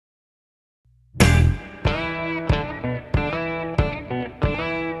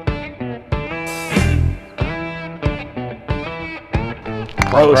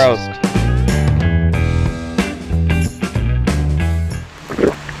Prost.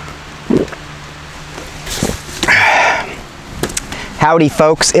 Howdy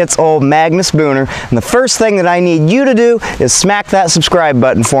folks, it's old Magnus Booner, and the first thing that I need you to do is smack that subscribe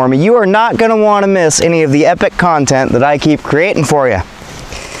button for me. You are not going to want to miss any of the epic content that I keep creating for you.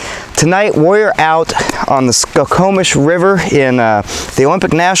 Tonight we're out on the Skokomish River in the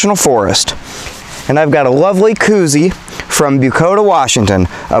Olympic National Forest, and I've got a lovely koozie from Bucota, Washington,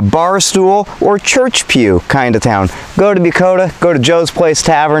 a bar stool or church pew kind of town. Go to Bucota, go to Joe's Place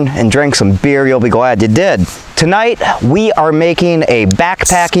Tavern, and drink some beer. You'll be glad you did. Tonight we are making a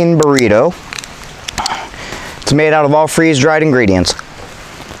backpacking burrito. It's made out of all freeze-dried ingredients.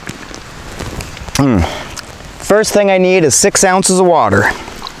 First thing I need is 6 ounces of water.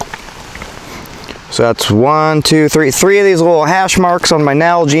 So that's 1, 2, 3, 3 of these little hash marks on my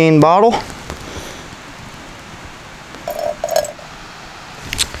Nalgene bottle.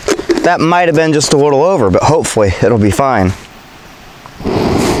 That might have been just a little over, but hopefully it'll be fine.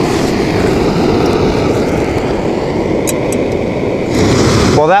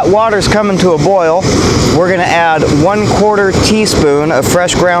 While that water's coming to a boil, we're going to add 1/4 teaspoon of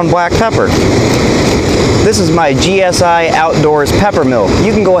fresh ground black pepper. This is my GSI Outdoors Pepper Mill.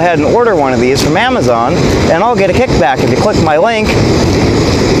 You can go ahead and order one of these from Amazon, and I'll get a kickback if you click my link.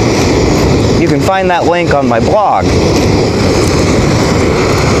 You can find that link on my blog.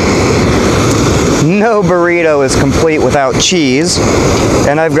 No burrito is complete without cheese,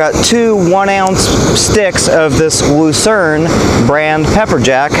 and I've got 2 1-ounce sticks of this Lucerne brand pepper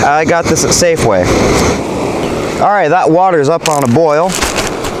jack. I got this at Safeway. Alright, that water's up on a boil.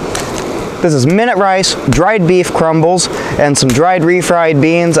 This is minute rice, dried beef crumbles, and some dried refried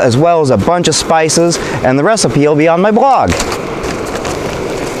beans, as well as a bunch of spices, and the recipe will be on my blog.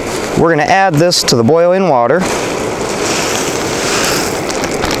 We're going to add this to the boiling water.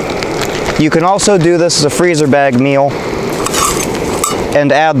 You can also do this as a freezer bag meal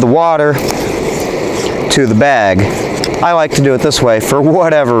and add the water to the bag. I like to do it this way for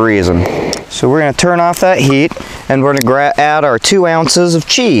whatever reason. So we're going to turn off that heat, and we're going to add our 2 ounces of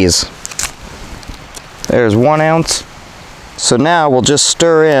cheese. There's 1 ounce. So now we'll just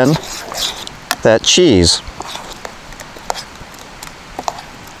stir in that cheese.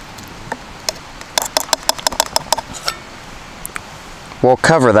 We'll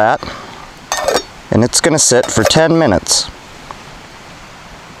cover that, and it's going to sit for 10 minutes.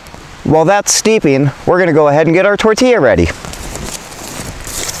 While that's steeping, we're going to go ahead and get our tortilla ready.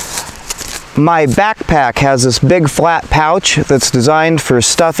 My backpack has this big flat pouch that's designed for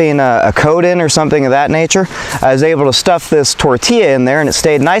stuffing a coat in or something of that nature. I was able to stuff this tortilla in there, and it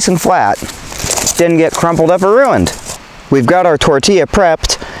stayed nice and flat. Didn't get crumpled up or ruined. We've got our tortilla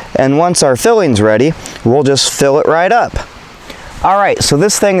prepped, and once our filling's ready, we'll just fill it right up. Alright, so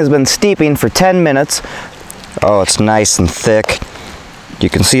this thing has been steeping for 10 minutes. Oh, it's nice and thick. You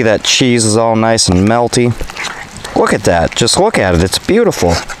can see that cheese is all nice and melty. Look at that. Just look at it. It's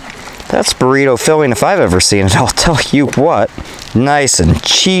beautiful. That's burrito filling if I've ever seen it. I'll tell you what. Nice and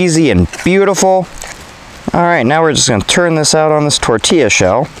cheesy and beautiful. Alright, now we're just going to turn this out on this tortilla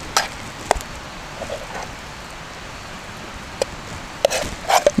shell.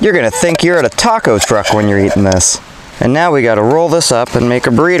 You're going to think you're at a taco truck when you're eating this. And now we got to roll this up and make a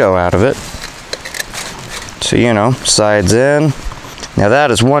burrito out of it. So, you know, sides in. Now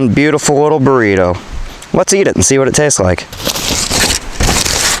that is one beautiful little burrito. Let's eat it and see what it tastes like.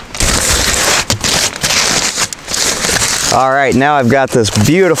 Alright, now I've got this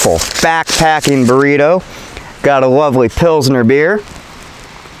beautiful backpacking burrito. Got a lovely Pilsner beer.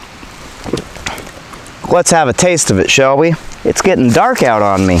 Let's have a taste of it, shall we? It's getting dark out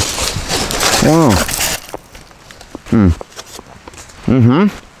on me.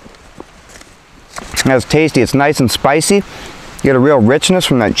 That's tasty. It's nice and spicy. You get a real richness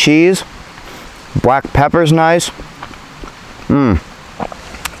from that cheese. Black pepper's nice.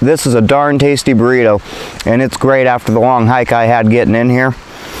 This is a darn tasty burrito, and it's great after the long hike I had getting in here.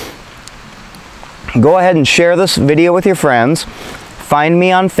 Go ahead and share this video with your friends. Find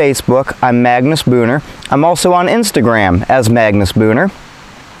me on Facebook. I'm Magnus Booner. I'm also on Instagram as Magnus Booner.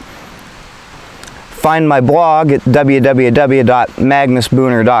 Find my blog at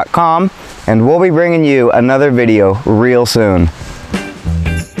www.magnusbooner.com, and we'll be bringing you another video real soon.